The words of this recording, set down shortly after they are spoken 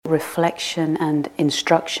reflection and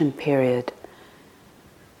instruction period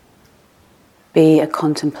be a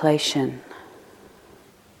contemplation.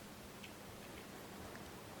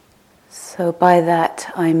 So by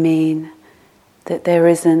that I mean that there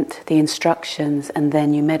isn't the instructions and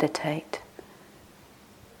then you meditate.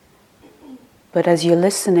 But as you're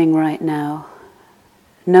listening right now,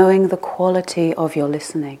 knowing the quality of your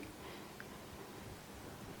listening,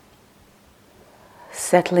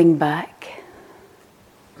 settling back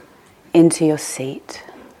into your seat,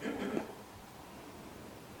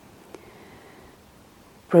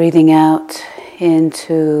 breathing out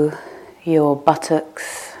into your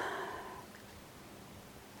buttocks,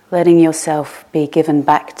 letting yourself be given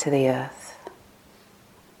back to the earth.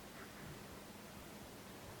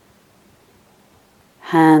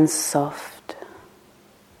 Hands soft.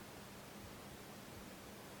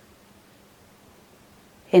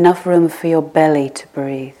 Enough room for your belly to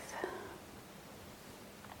breathe.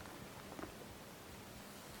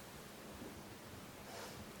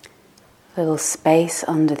 Little space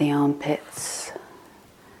under the armpits.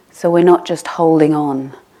 So we're not just holding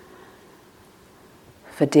on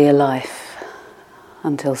for dear life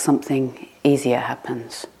until something easier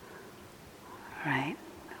happens. Right?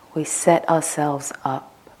 We set ourselves up.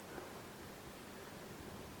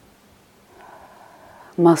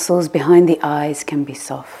 Muscles behind the eyes can be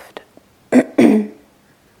soft.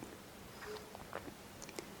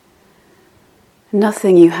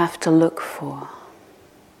 Nothing you have to look for.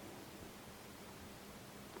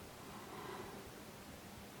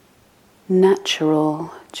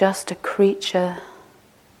 Natural, just a creature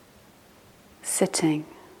sitting,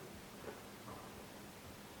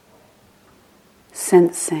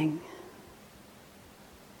 sensing,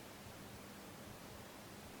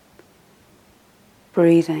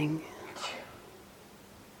 breathing,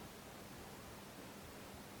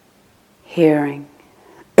 hearing.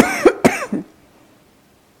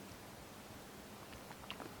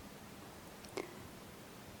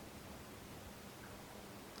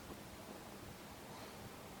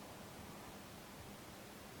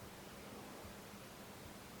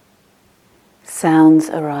 Sounds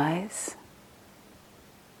arise,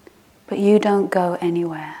 but you don't go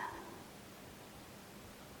anywhere.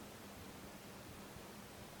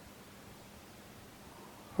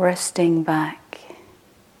 Resting back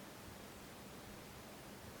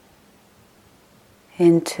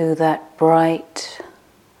into that bright,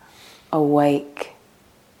 awake,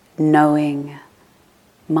 knowing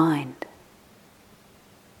mind.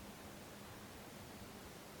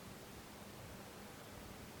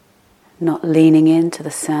 Not leaning into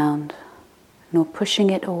the sound, nor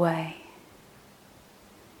pushing it away.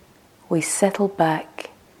 We settle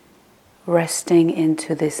back, resting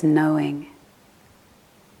into this knowing.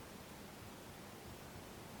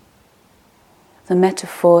 The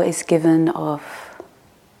metaphor is given of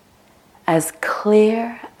as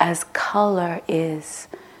clear as color is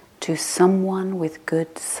to someone with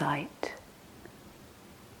good sight.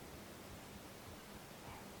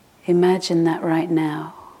 Imagine that right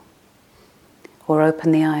now. Or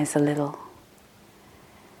open the eyes a little.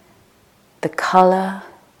 The color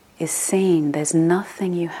is seen. There's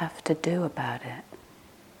nothing you have to do about it.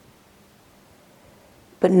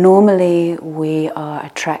 But normally we are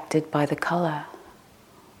attracted by the color,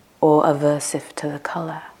 or aversive to the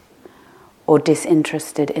color, or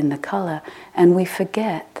disinterested in the color, and we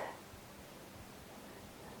forget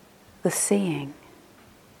the seeing.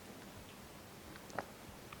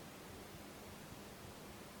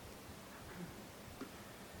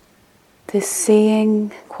 This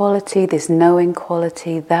seeing quality, this knowing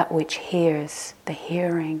quality, that which hears, the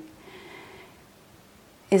hearing,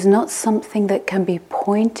 is not something that can be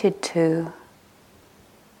pointed to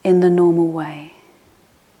in the normal way.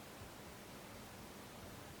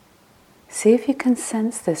 See if you can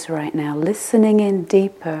sense this right now, listening in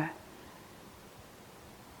deeper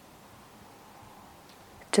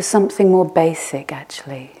to something more basic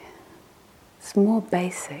actually. It's more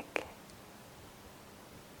basic.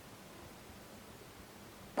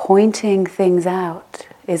 Pointing things out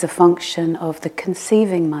is a function of the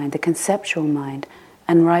conceiving mind, the conceptual mind,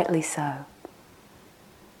 and rightly so.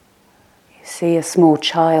 You see a small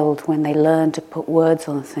child, when they learn to put words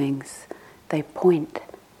on things, they point.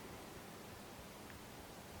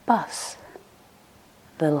 Bus.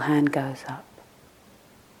 Little hand goes up.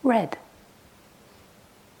 Red.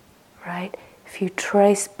 Right? If you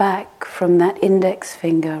trace back from that index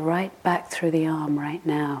finger right back through the arm right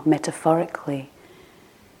now, metaphorically,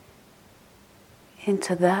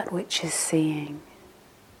 into that which is seeing.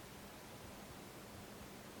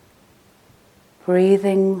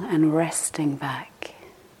 Breathing and resting back.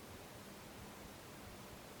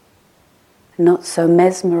 not so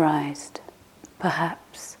mesmerized,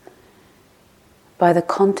 perhaps, by the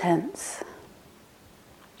contents,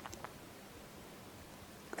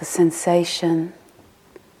 the sensation,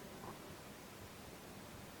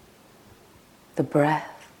 the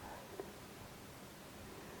breath,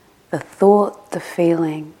 the thought, the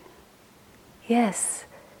feeling. Yes,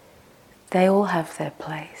 they all have their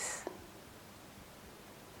place.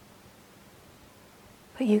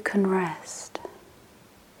 But you can rest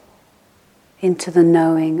into the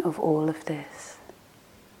knowing of all of this.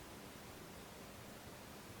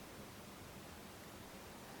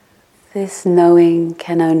 This knowing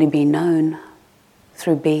can only be known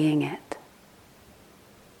through being it.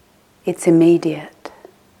 It's immediate.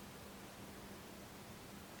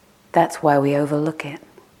 That's why we overlook it,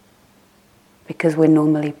 because we're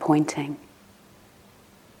normally pointing.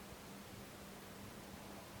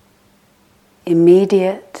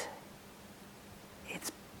 Immediate,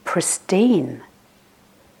 it's pristine,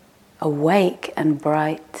 awake and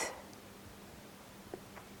bright.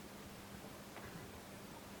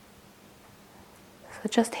 So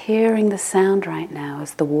just hearing the sound right now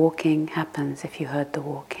as the walking happens, if you heard the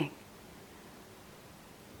walking.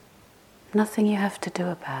 Nothing you have to do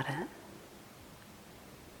about it.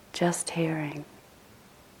 Just hearing.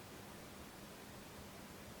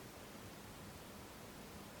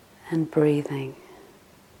 And breathing.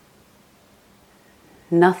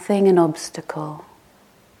 Nothing an obstacle.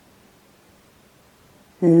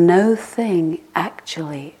 No thing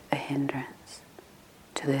actually a hindrance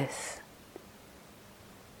to this.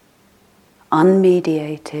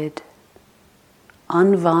 Unmediated,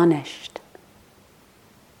 unvarnished,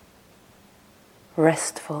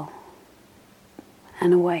 restful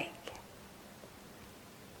and awake.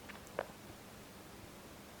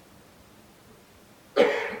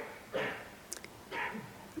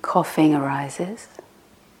 Coughing arises,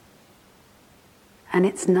 and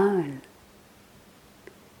it's known.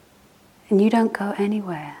 And you don't go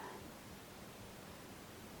anywhere.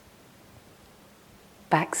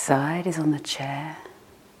 Backside is on the chair.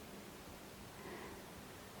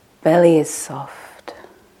 Belly is soft.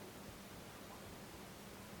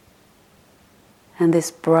 And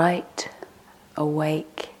this bright,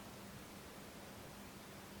 awake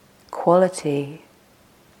quality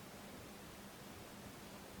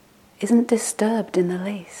isn't disturbed in the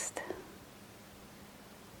least.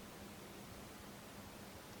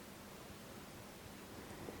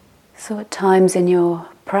 So at times in your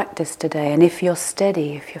practice today, and if you're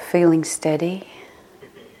steady, if you're feeling steady,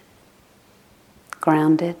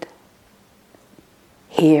 grounded,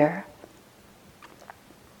 here,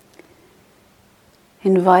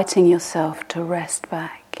 inviting yourself to rest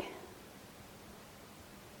back.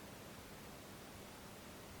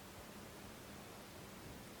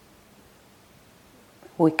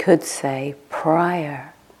 We could say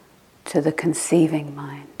prior to the conceiving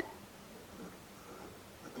mind,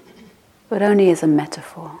 but only as a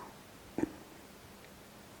metaphor.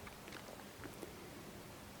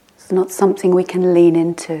 It's not something we can lean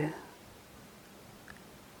into.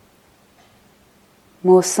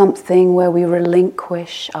 More something where we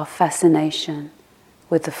relinquish our fascination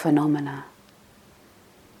with the phenomena.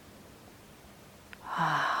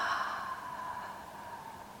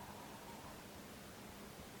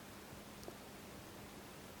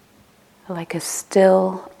 Like a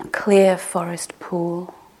still, clear forest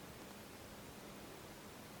pool.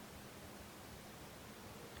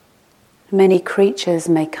 Many creatures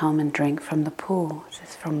may come and drink from the pool. This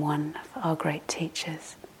is from one of our great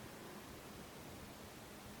teachers.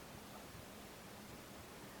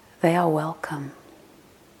 They are welcome.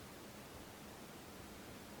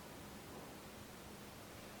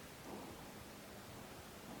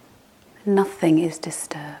 Nothing is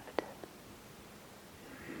disturbed.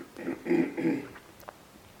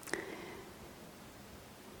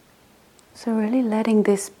 So really letting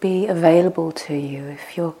this be available to you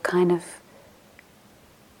if you're kind of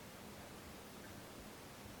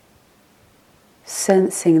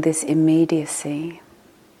sensing this immediacy,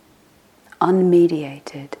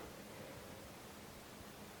 unmediated.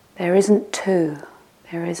 There isn't two.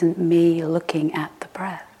 There isn't me looking at the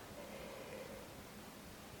breath.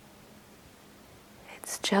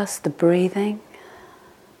 It's just the breathing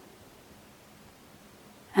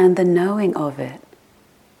and the knowing of it.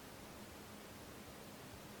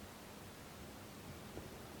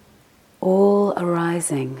 All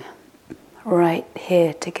arising right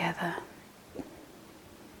here together.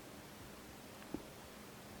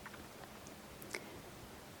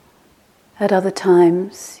 At other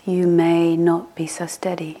times, you may not be so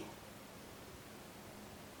steady.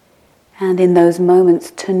 And in those moments,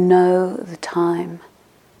 to know the time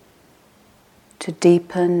to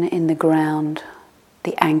deepen in the ground,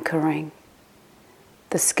 the anchoring.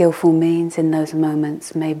 The skillful means in those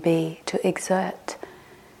moments may be to exert,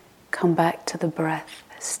 come back to the breath,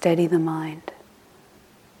 steady the mind.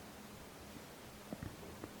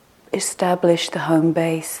 Establish the home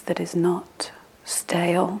base that is not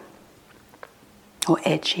stale or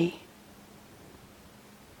edgy.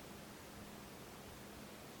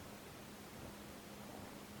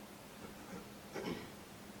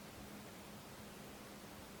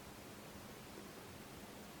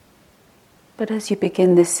 But as you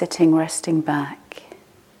begin this sitting, resting back,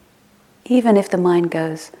 even if the mind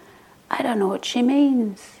goes, I don't know what she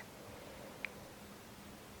means,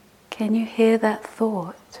 can you hear that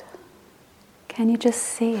thought? Can you just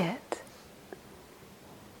see it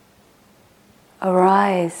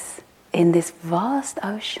arise in this vast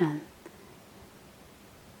ocean?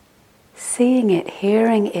 Seeing it,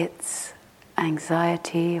 hearing its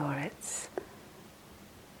anxiety or its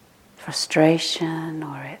frustration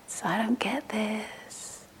or its, I don't get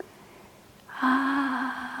this.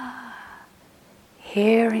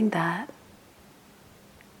 Hearing that,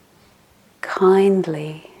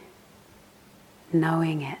 kindly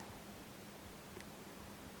knowing it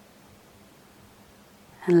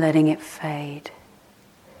and letting it fade.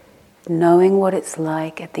 Knowing what it's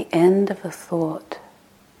like at the end of a thought,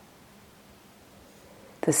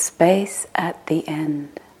 the space at the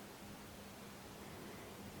end,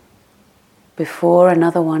 before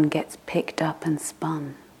another one gets picked up and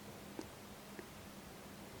spun.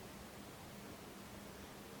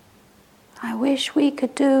 I wish we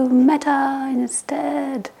could do metta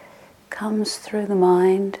instead, comes through the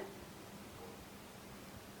mind.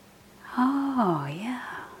 Oh, yeah.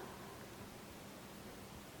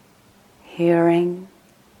 Hearing,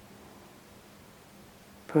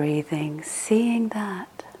 breathing, seeing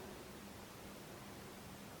that.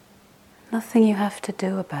 Nothing you have to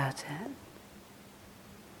do about it.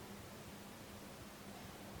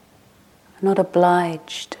 Not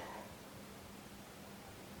obliged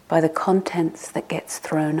by the contents that gets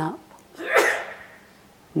thrown up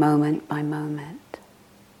moment by moment.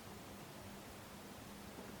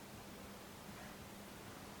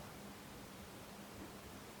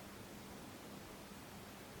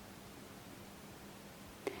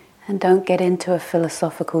 And don't get into a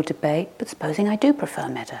philosophical debate, but supposing I do prefer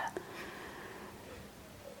metta.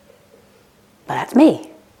 But that's me.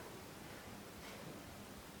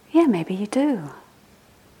 Yeah, maybe you do.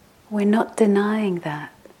 We're not denying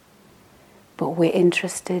that, but we're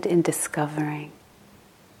interested in discovering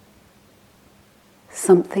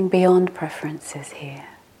something beyond preferences here.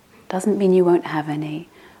 Doesn't mean you won't have any,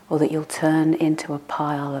 or that you'll turn into a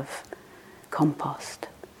pile of compost.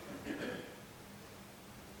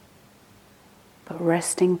 But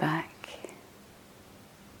resting back,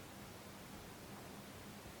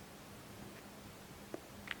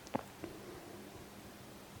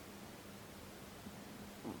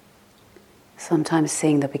 sometimes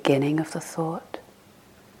seeing the beginning of the thought,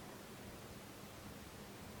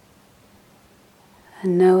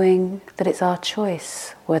 and knowing that it's our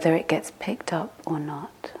choice whether it gets picked up or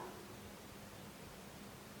not.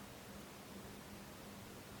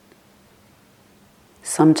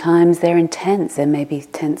 Sometimes they're intense. There may be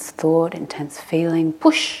tense thought, intense feeling.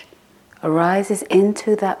 Push arises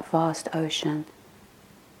into that vast ocean.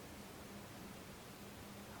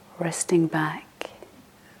 Resting back.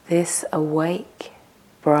 This awake,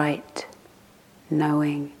 bright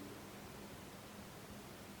knowing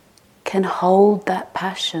can hold that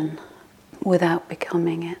passion without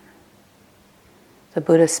becoming it. The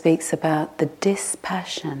Buddha speaks about the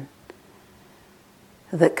dispassion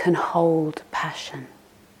that can hold passion.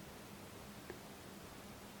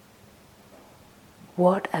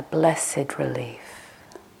 What a blessed relief.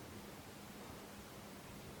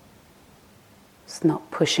 It's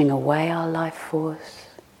not pushing away our life force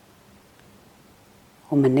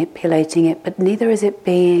or manipulating it, but neither is it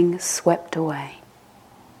being swept away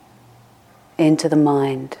into the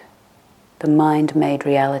mind-made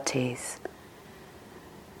realities.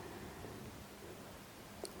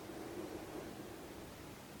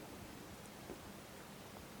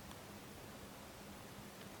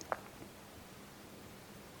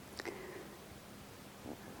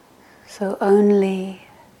 So only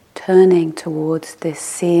turning towards this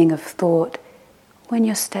seeing of thought when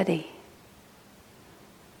you're steady.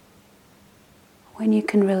 When you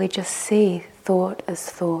can really just see thought as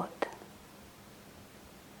thought.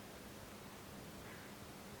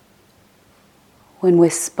 When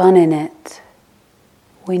we're spun in it,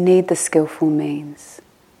 we need the skillful means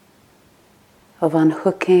of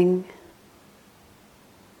unhooking,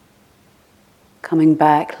 Coming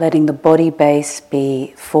back, letting the body base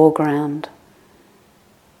be foreground.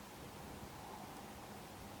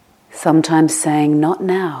 Sometimes saying, not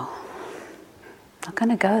now. Not going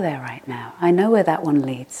to go there right now. I know where that one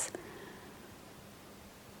leads.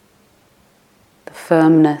 The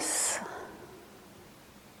firmness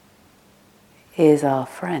is our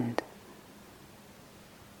friend.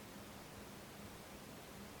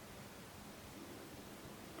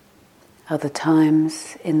 Other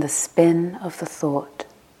times, in the spin of the thought,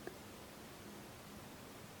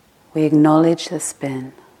 we acknowledge the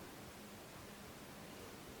spin.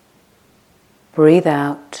 Breathe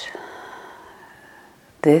out.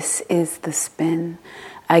 This is the spin.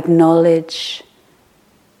 Acknowledge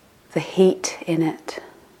the heat in it,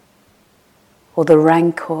 or the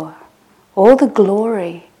rancor, or the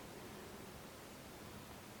glory,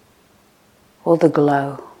 or the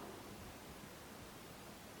glow.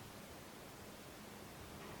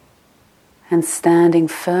 And standing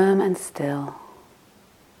firm and still.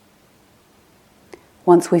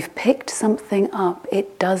 Once we've picked something up,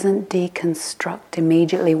 it doesn't deconstruct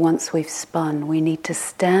immediately once we've spun. We need to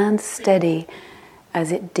stand steady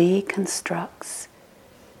as it deconstructs,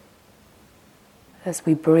 as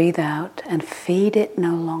we breathe out and feed it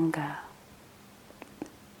no longer.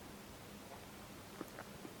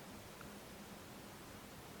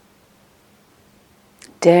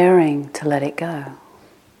 Daring to let it go.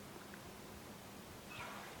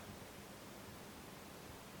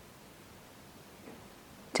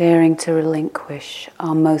 Daring to relinquish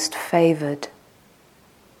our most favored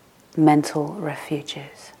mental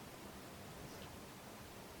refuges.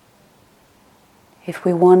 If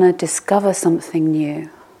we want to discover something new,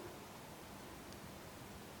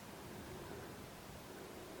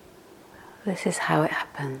 this is how it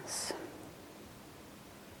happens.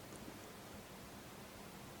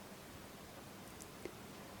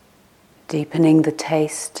 Deepening the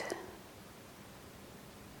taste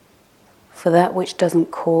for that which doesn't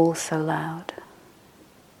call so loud.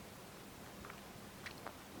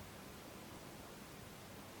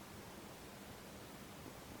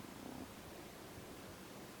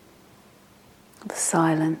 The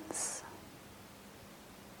silence.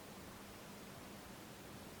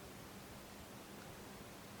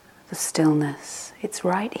 The stillness. It's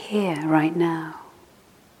right here, right now.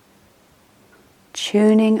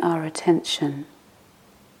 Tuning our attention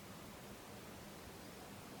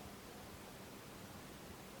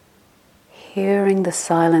hearing the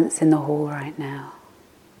silence in the hall right now.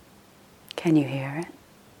 Can you hear it?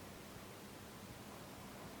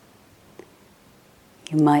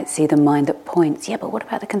 You might see the mind that points, yeah, but what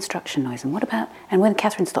about the construction noise? And what about, and when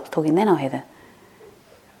Catherine stops talking, then I'll hear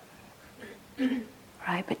the,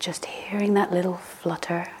 right? But just hearing that little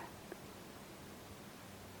flutter,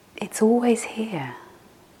 it's always here,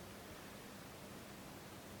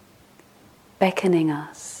 beckoning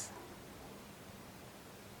us.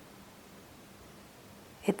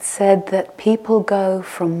 It's said that people go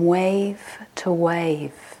from wave to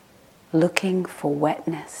wave looking for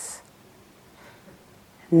wetness,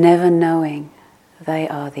 never knowing they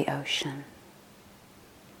are the ocean.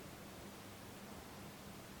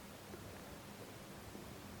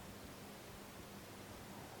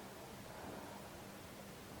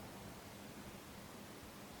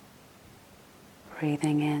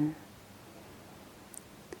 Breathing in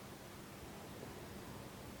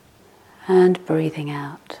and breathing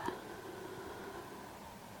out.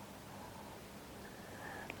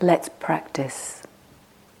 Let's practice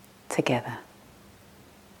together.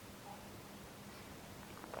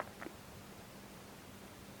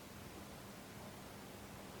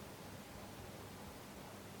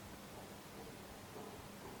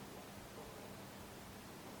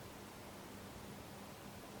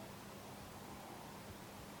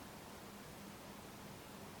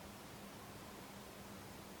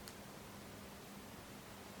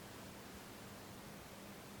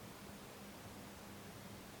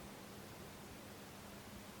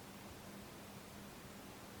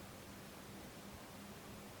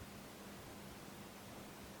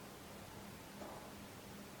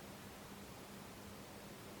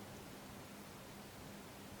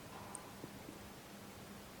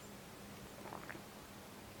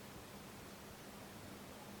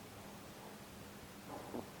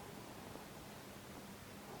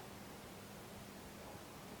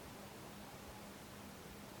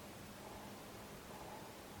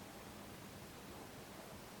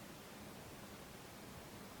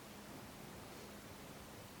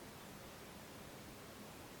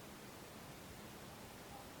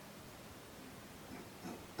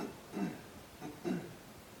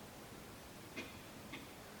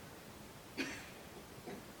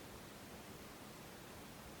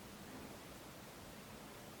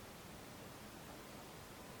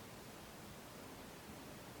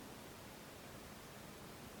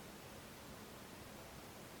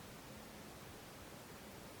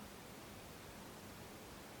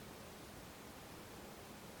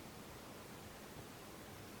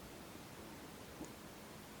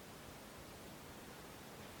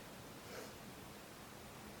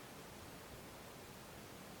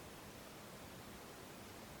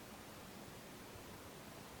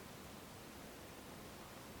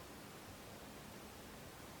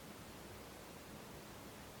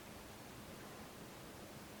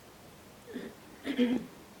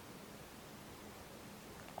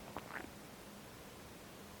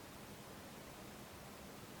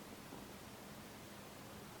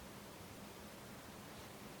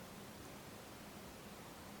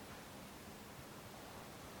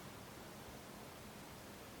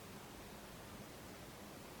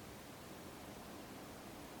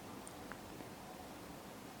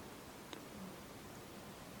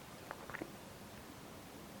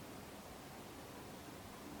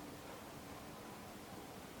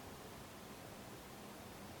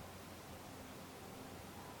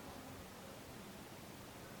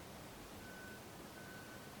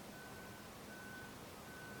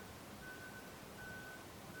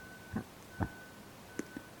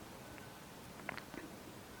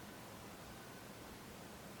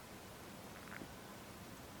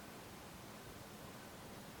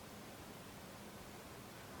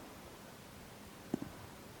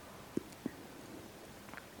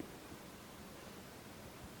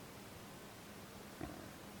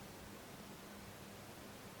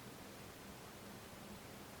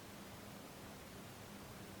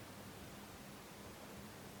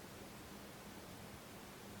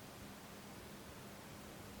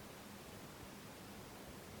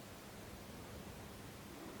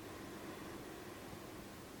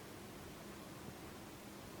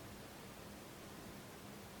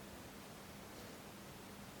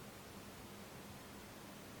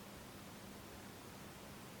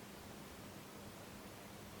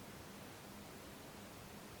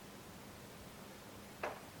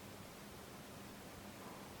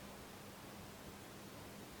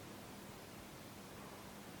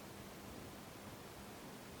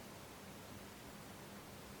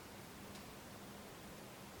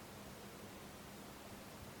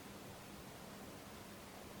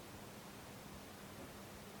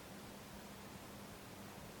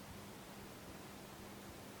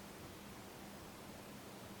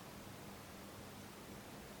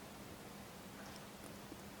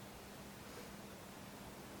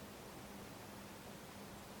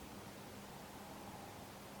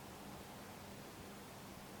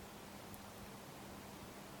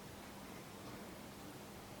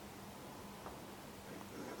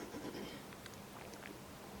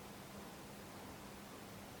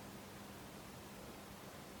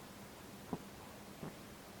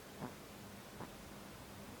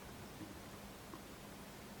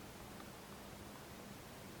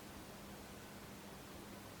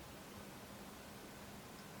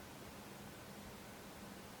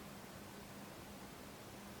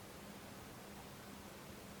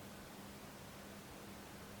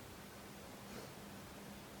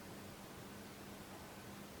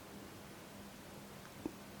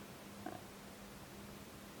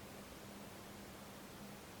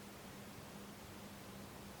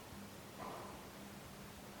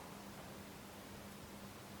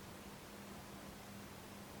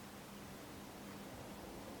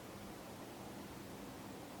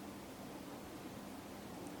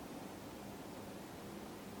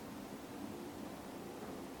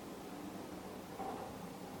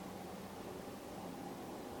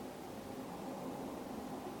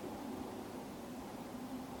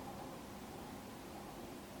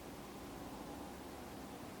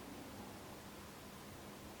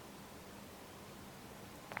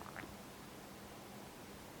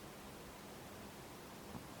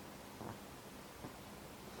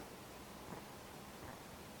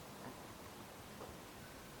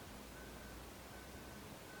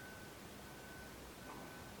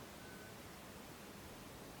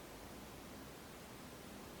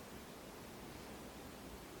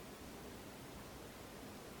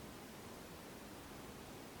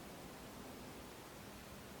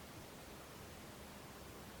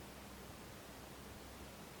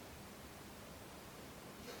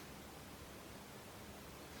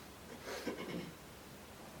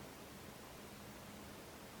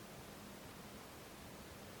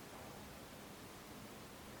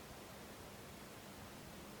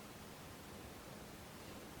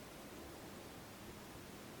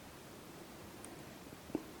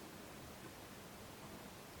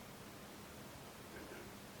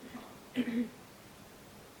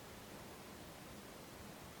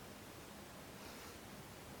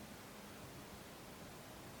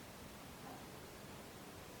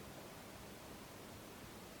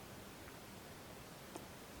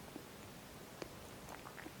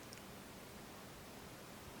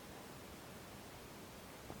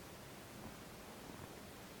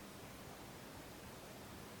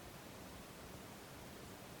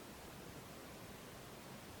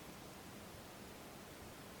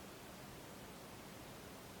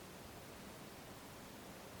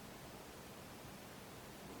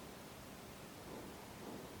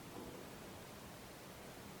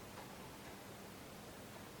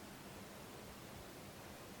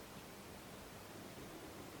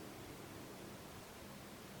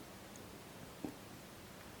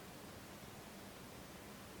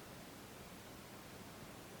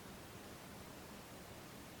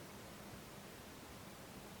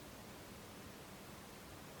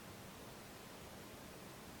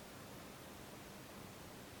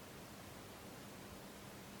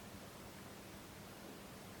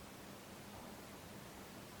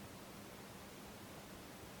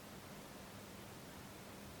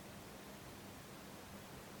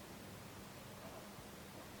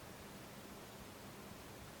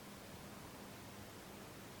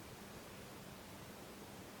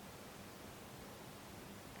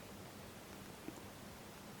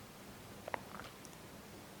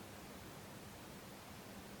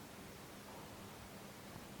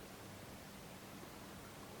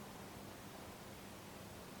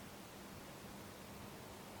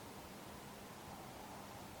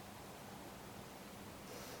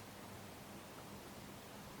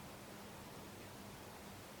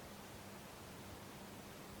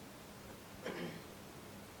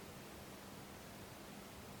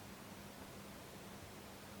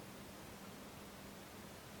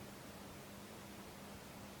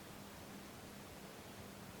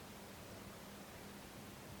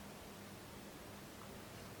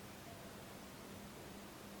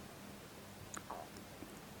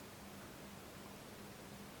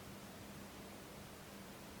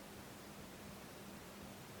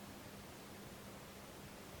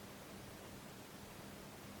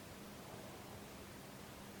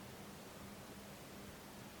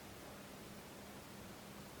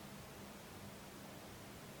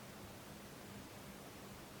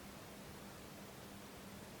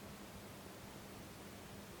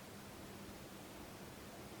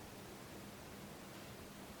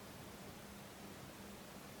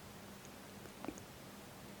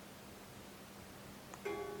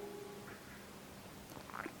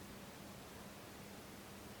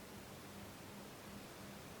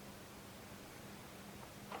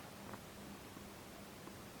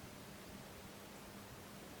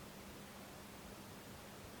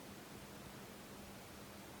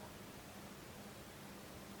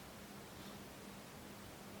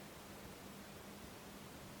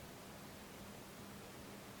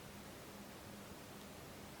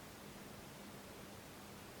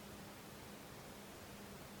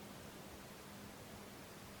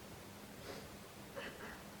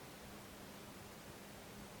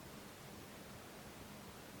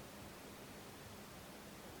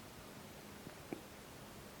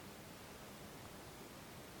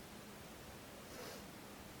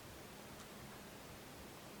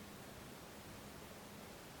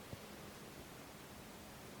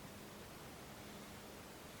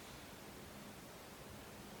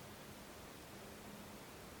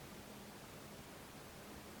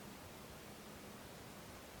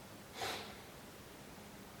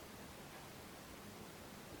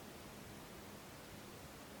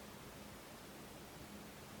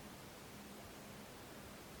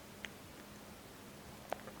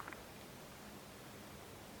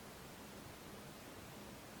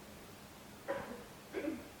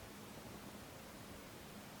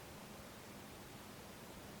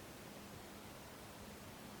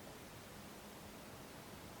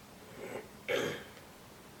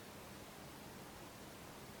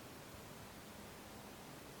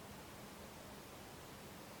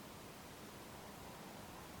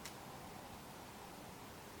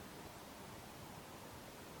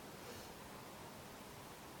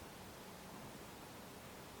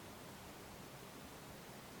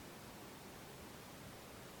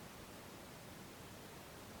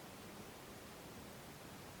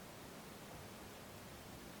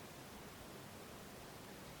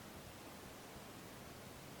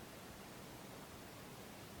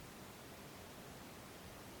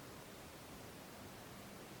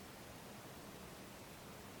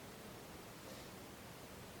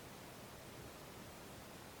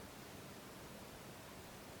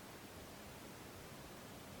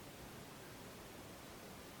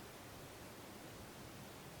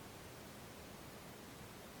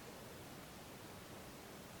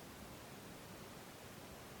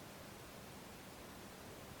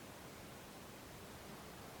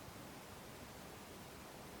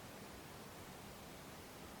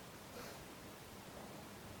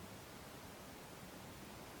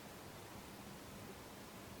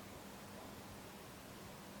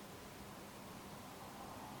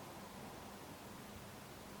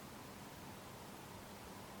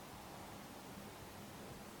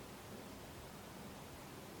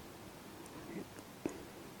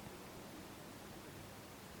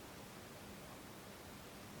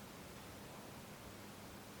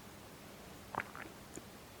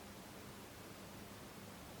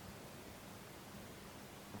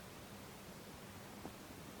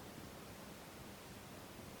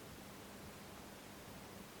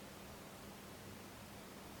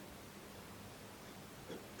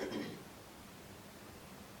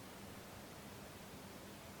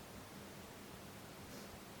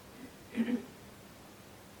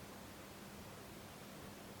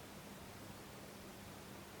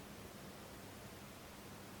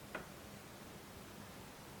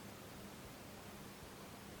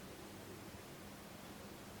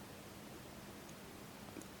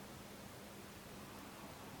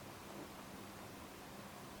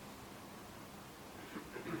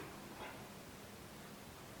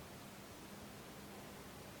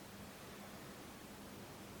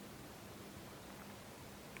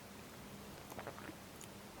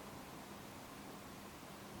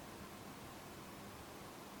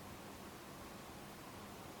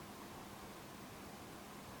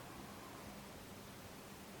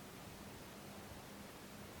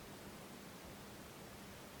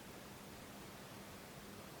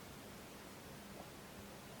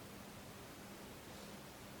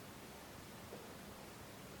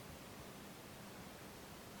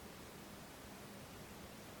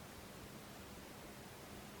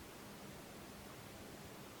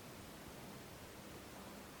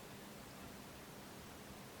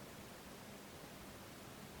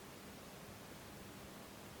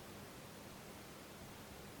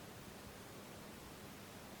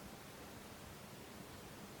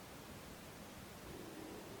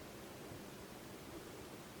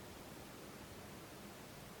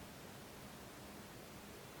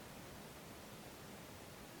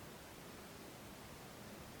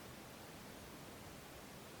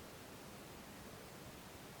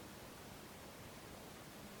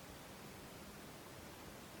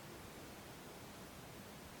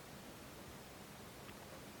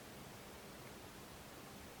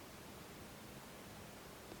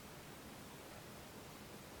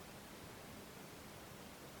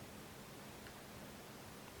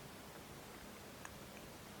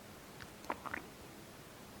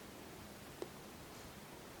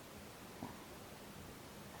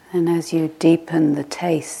 And as you deepen the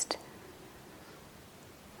taste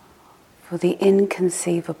for the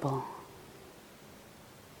inconceivable,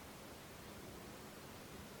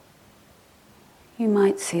 you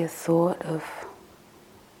might see a thought of,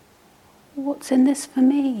 what's in this for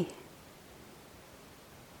me?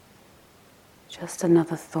 Just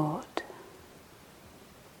another thought.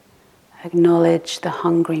 Acknowledge the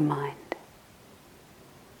hungry mind,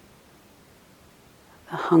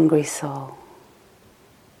 the hungry soul.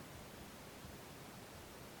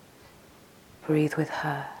 Breathe with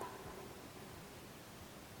her.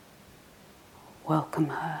 Welcome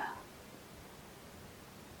her.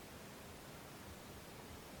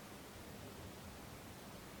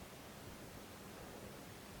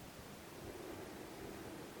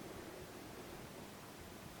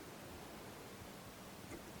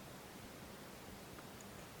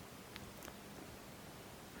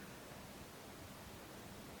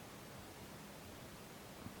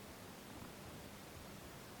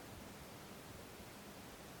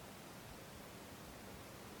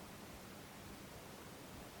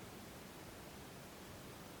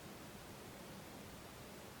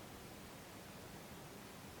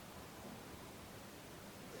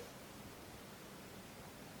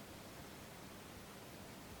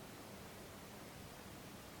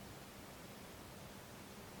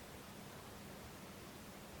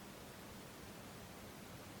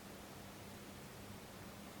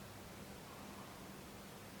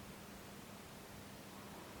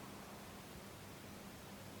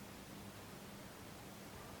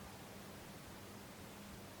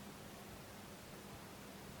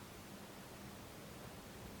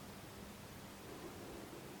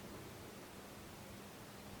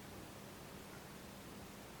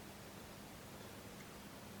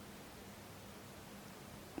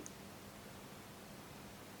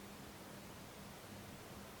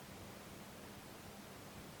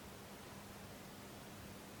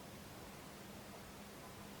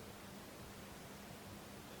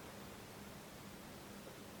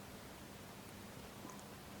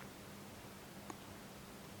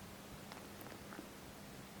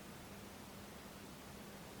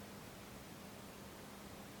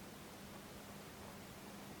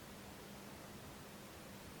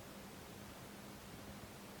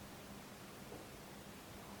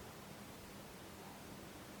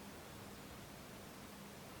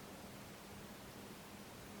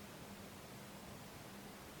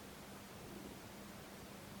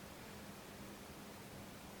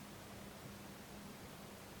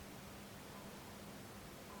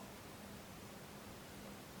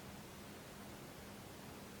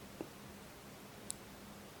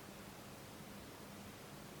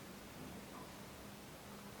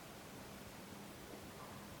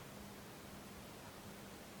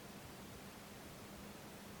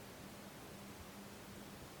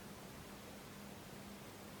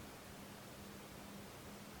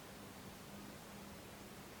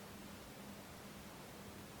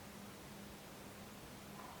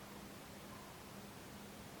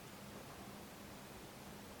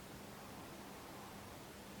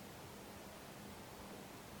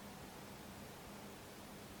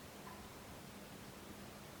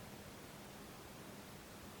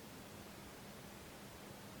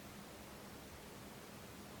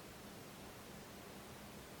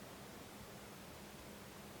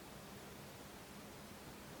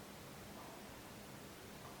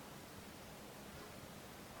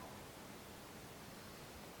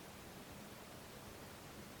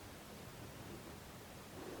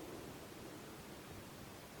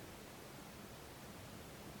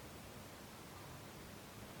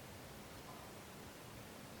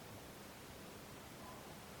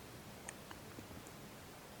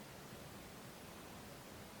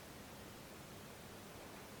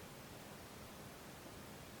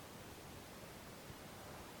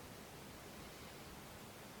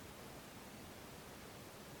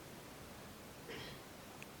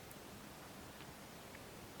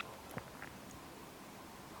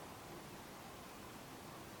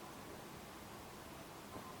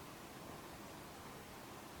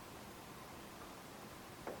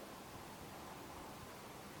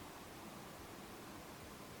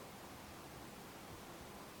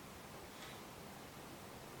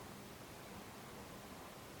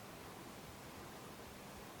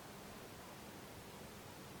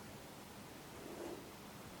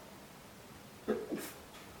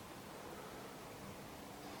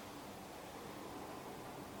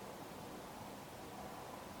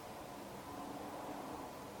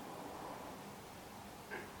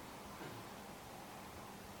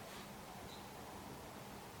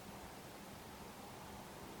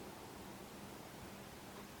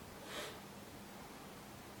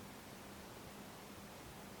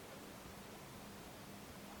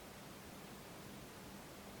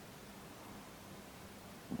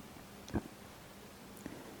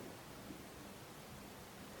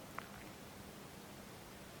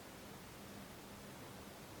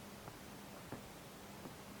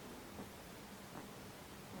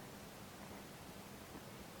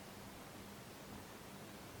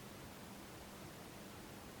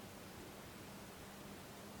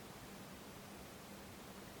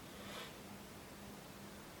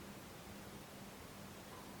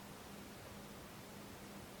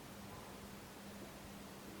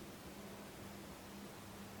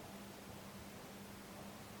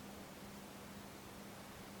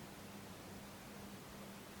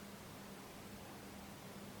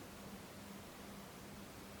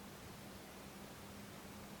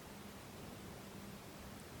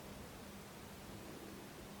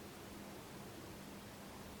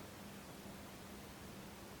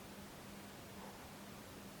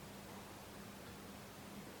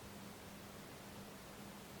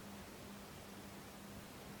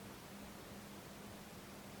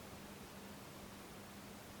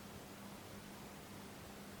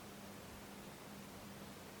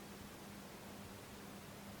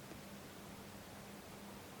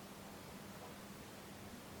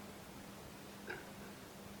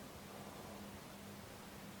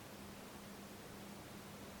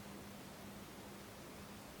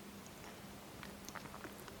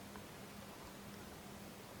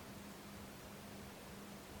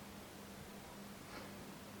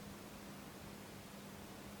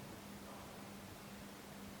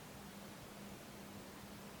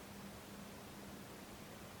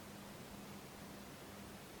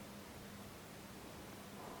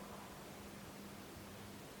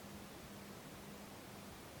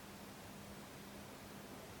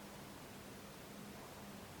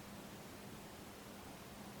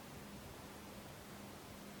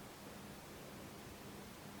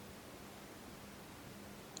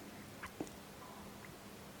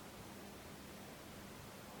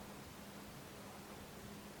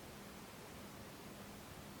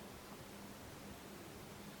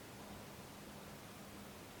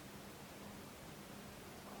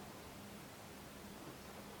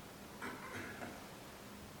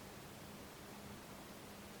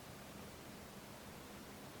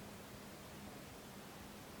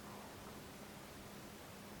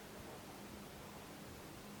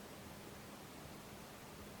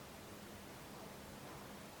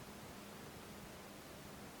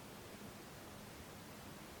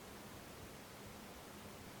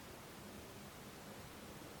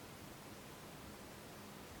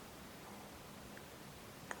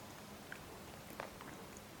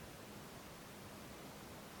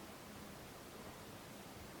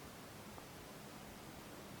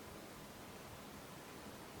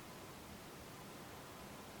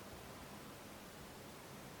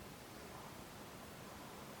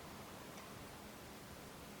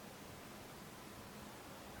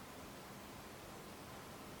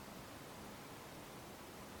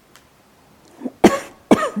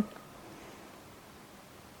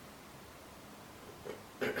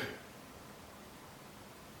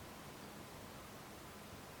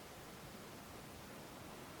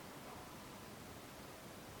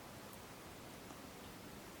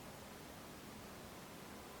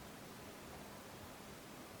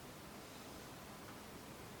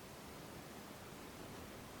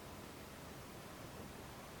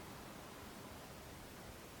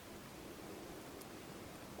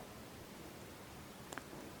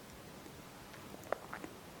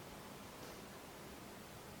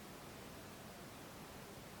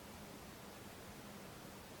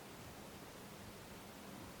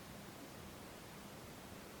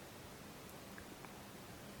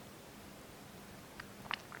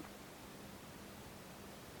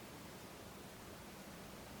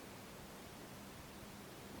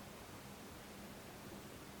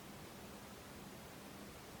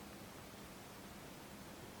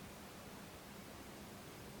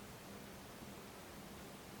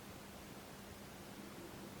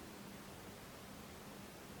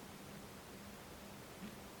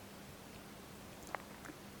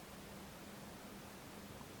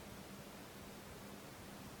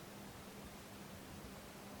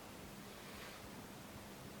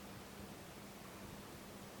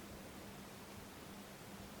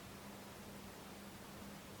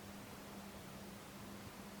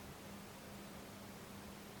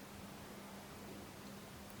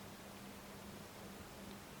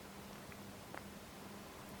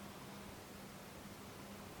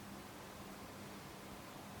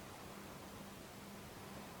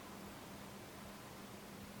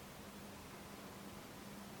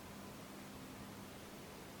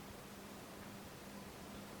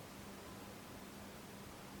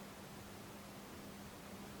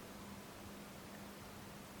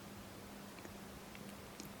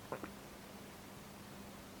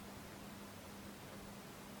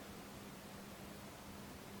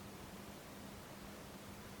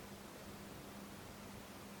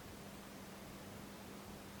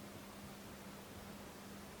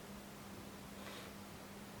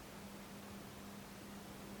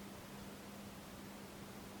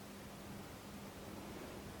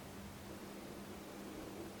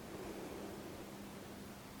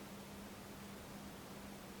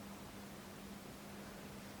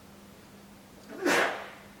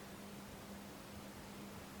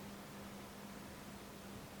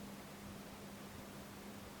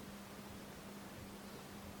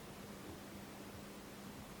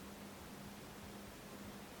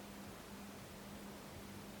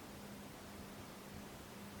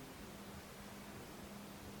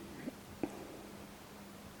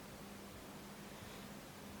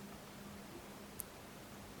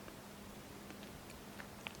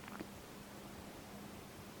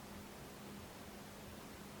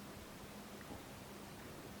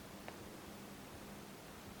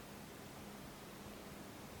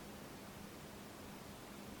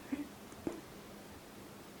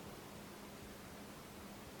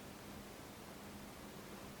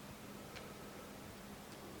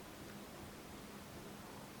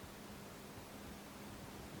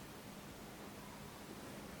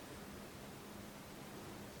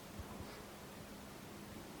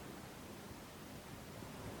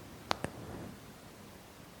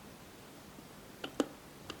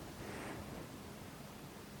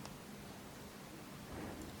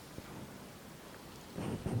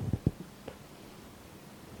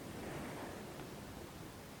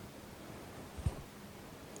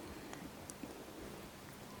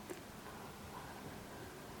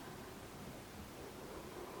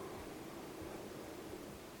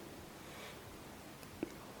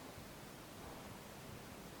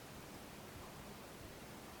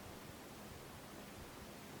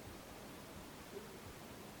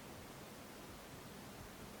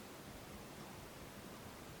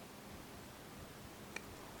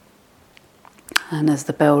 And as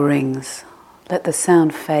the bell rings, let the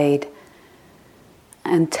sound fade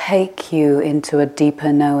and take you into a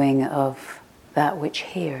deeper knowing of that which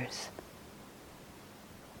hears.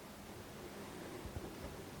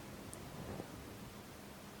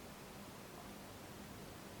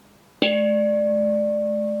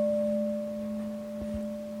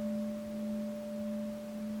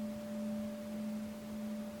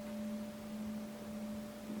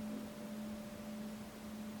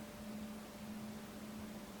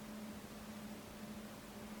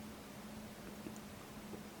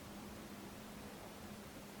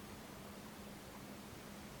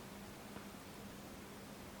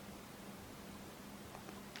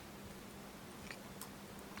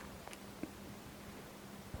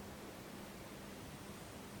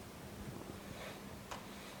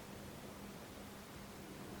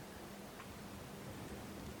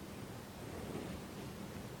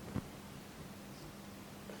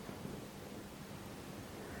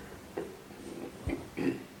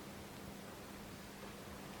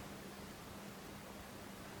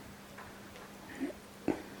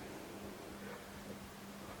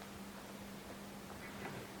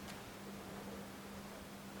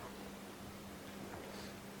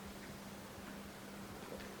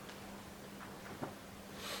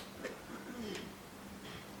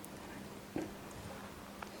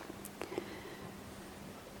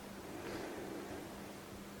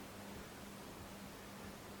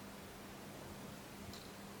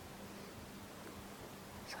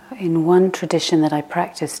 In one tradition that I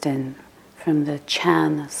practiced in, from the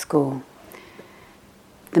Chan school,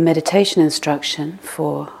 the meditation instruction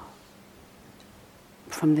from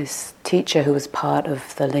this teacher who was part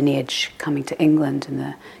of the lineage coming to England and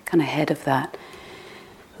the kind of head of that,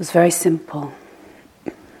 was very simple.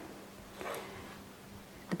 At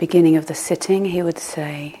the beginning of the sitting, he would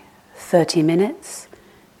say, 30 minutes,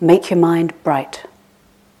 make your mind bright.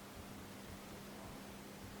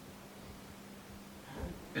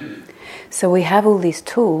 So we have all these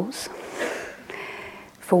tools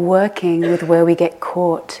for working with where we get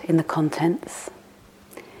caught in the contents,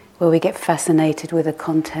 where we get fascinated with the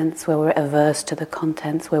contents, where we're averse to the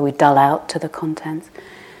contents, where we dull out to the contents.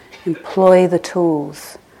 Employ the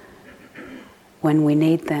tools when we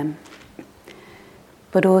need them,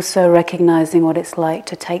 but also recognizing what it's like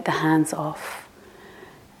to take the hands off,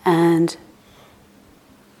 and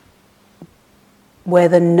where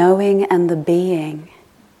the knowing and the being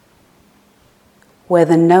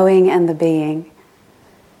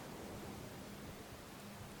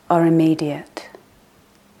are immediate,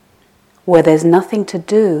 where there's nothing to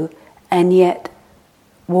do and yet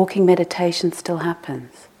walking meditation still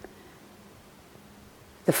happens.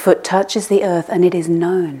 The foot touches the earth and it is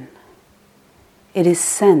known. It is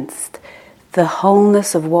sensed. The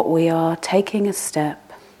wholeness of what we are taking a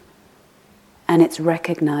step, and it's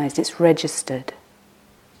recognized, it's registered.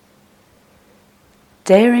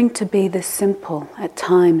 Daring to be this simple at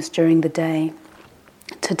times during the day.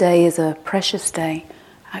 Today is a precious day.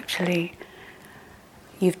 Actually,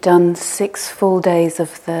 you've done 6 full days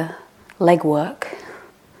of the legwork,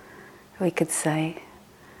 we could say,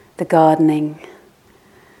 the gardening,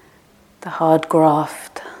 the hard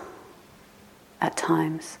graft at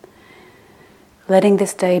times. Letting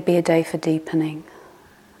this day be a day for deepening.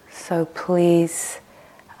 So please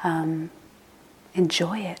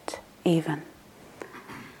enjoy it even.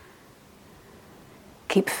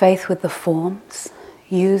 Keep faith with the forms,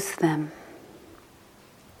 use them.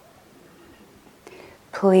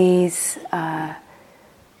 Please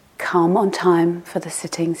come on time for the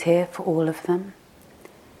sittings here, for all of them.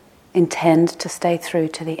 Intend to stay through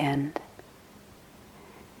to the end.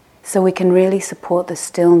 So we can really support the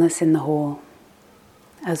stillness in the hall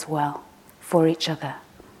as well, for each other.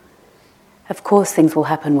 Of course things will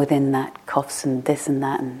happen within that, coughs and this and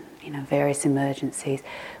that and various emergencies.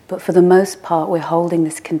 But for the most part, we're holding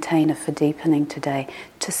this container for deepening today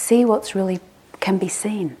to see what's really can be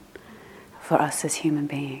seen for us as human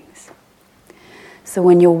beings. So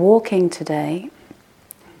when you're walking today,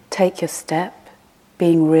 take your step,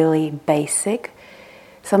 being really basic.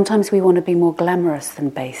 Sometimes we want to be more glamorous than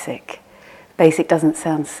basic. Basic doesn't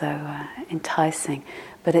sound so enticing,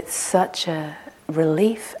 but it's such a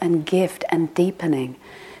relief and gift and deepening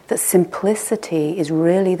that simplicity is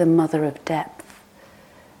really the mother of depth.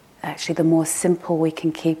 Actually, the more simple we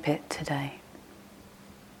can keep it today.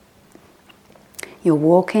 You're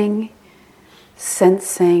walking,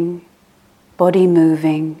 sensing, body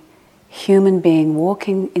moving, human being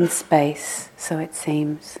walking in space, so it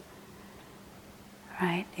seems.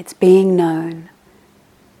 Right? It's being known.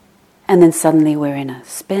 And then suddenly we're in a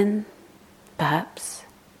spin, perhaps.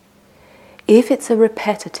 If it's a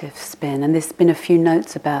repetitive spin, and there's been a few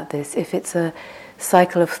notes about this, if it's a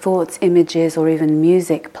cycle of thoughts, images, or even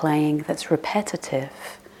music playing that's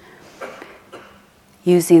repetitive,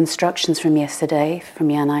 use the instructions from yesterday, from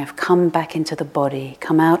Yanai, of come back into the body,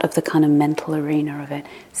 come out of the kind of mental arena of it,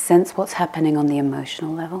 sense what's happening on the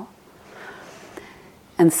emotional level.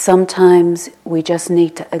 And sometimes we just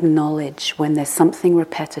need to acknowledge when there's something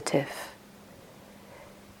repetitive,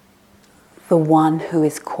 the one who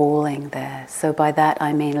is calling there. So by that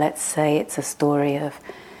I mean, let's say it's a story of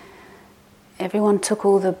everyone took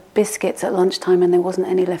all the biscuits at lunchtime and there wasn't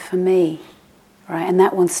any left for me, right? And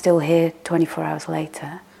that one's still here 24 hours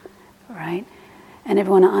later, right? And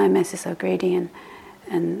everyone at IMS is so greedy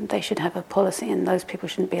and they should have a policy and those people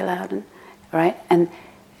shouldn't be allowed, and right?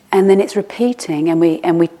 And then it's repeating, and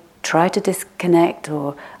we try to disconnect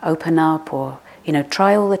or open up or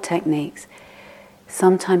try all the techniques.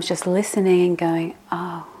 Sometimes just listening and going,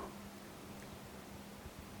 oh,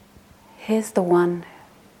 here's the one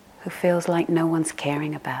who feels like no one's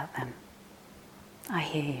caring about them. I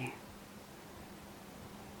hear you.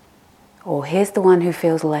 Or here's the one who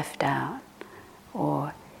feels left out.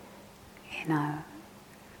 Or,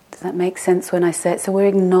 does that make sense when I say it? So we're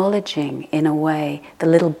acknowledging, in a way, the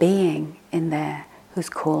little being in there who's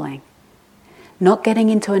calling. Not getting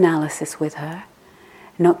into analysis with her,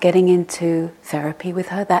 not getting into therapy with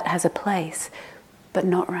her. That has a place, but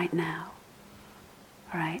not right now.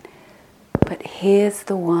 Right? But here's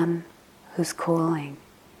the one who's calling.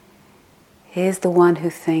 Here's the one who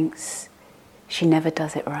thinks she never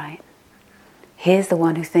does it right. Here's the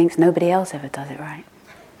one who thinks nobody else ever does it right.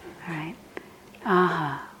 Right?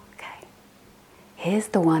 Aha. Okay. Here's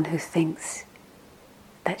the one who thinks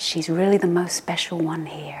that she's really the most special one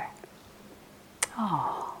here.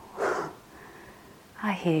 Oh,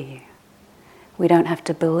 I hear you. We don't have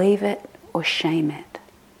to believe it or shame it.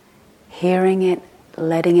 Hearing it,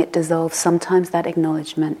 letting it dissolve, sometimes that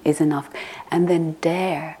acknowledgement is enough. And then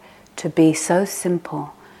dare to be so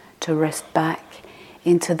simple, to rest back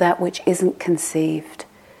into that which isn't conceived,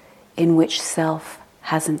 in which self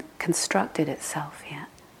hasn't constructed itself yet.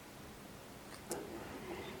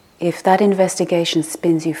 If that investigation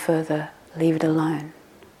spins you further, leave it alone.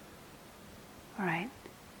 Right?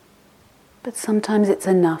 But sometimes it's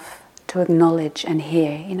enough to acknowledge and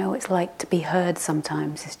hear. It's like to be heard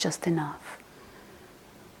sometimes. It's just enough.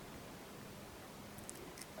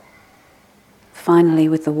 Finally,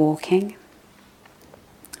 with the walking,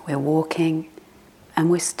 we're walking and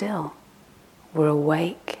we're still. We're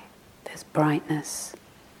awake. There's brightness.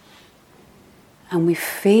 And we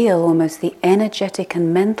feel almost the energetic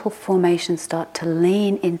and mental formation start to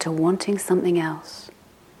lean into wanting something else.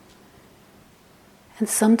 And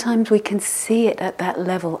sometimes we can see it at that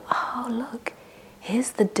level. Oh, look,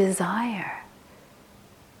 here's the desire.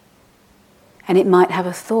 And it might have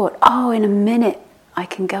a thought, oh, in a minute I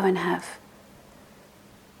can go and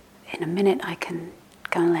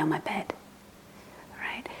lay on my bed.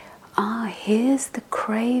 Right? Here's the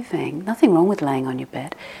craving. Nothing wrong with laying on your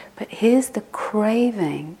bed, but here's the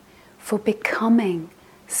craving for becoming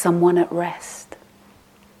someone at rest.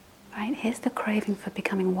 Right? Here's the craving for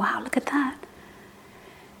becoming, wow, look at that.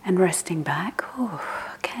 And resting back, oh,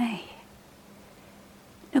 okay.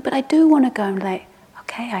 No, but I do want to go and lay.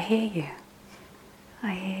 Okay, I hear you.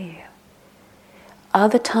 I hear you.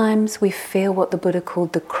 Other times we feel what the Buddha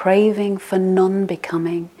called the craving for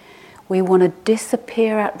non-becoming. We want to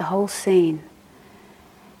disappear out the whole scene.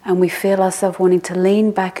 And we feel ourselves wanting to lean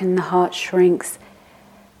back and the heart shrinks.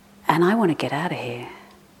 And I want to get out of here.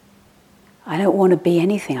 I don't want to be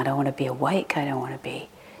anything. I don't want to be awake. I don't want to be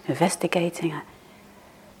investigating.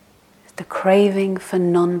 The craving for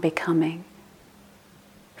non-becoming,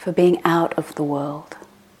 for being out of the world,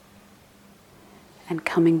 and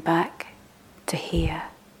coming back to here,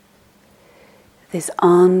 this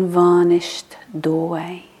unvarnished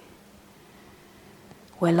doorway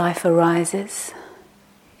where life arises,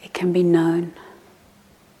 it can be known,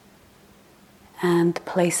 and the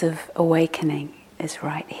place of awakening is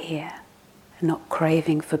right here, not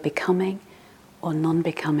craving for becoming or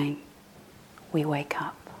non-becoming. We wake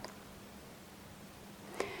up.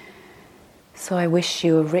 So I wish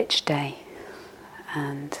you a rich day,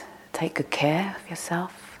 and take good care of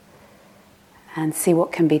yourself and see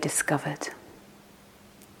what can be discovered.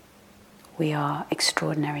 We are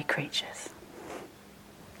extraordinary creatures.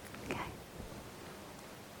 Okay.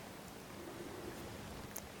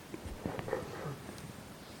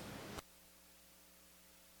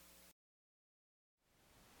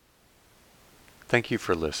 Thank you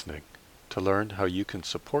for listening. To learn how you can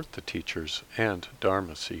support the teachers and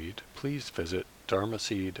Dharma Seed, please visit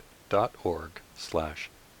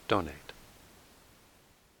dharmaseed.org/donate.